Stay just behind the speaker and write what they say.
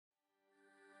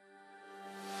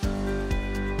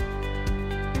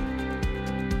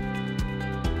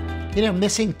You know,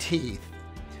 missing teeth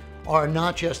are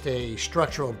not just a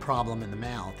structural problem in the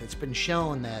mouth. It's been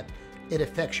shown that it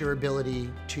affects your ability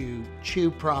to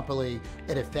chew properly,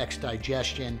 it affects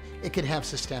digestion, it could have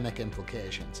systemic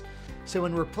implications. So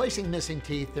in replacing missing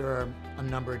teeth, there are a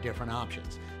number of different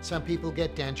options. Some people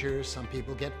get dentures, some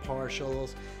people get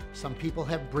partials, some people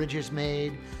have bridges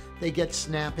made, they get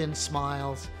snap-in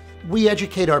smiles. We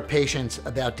educate our patients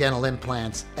about dental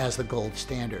implants as the gold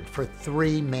standard for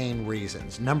three main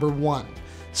reasons. Number one,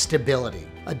 stability.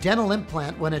 A dental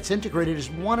implant, when it's integrated, is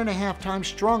 1.5 times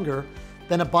stronger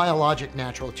than a biologic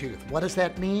natural tooth. What does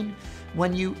that mean?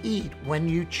 When you eat, when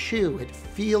you chew, it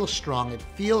feels strong, it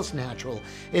feels natural.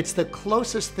 It's the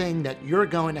closest thing that you're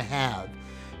going to have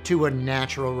to a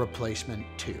natural replacement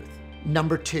tooth.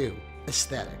 Number two,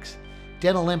 aesthetics.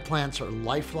 Dental implants are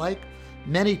lifelike.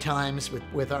 Many times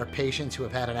with our patients who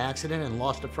have had an accident and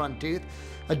lost a front tooth,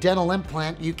 a dental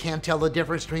implant, you can't tell the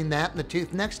difference between that and the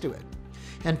tooth next to it.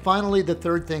 And finally, the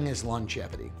third thing is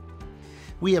longevity.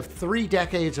 We have 3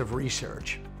 decades of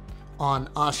research on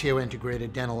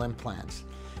osseointegrated dental implants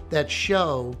that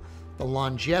show the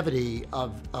longevity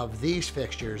of these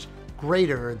fixtures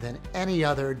greater than any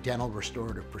other dental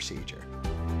restorative procedure.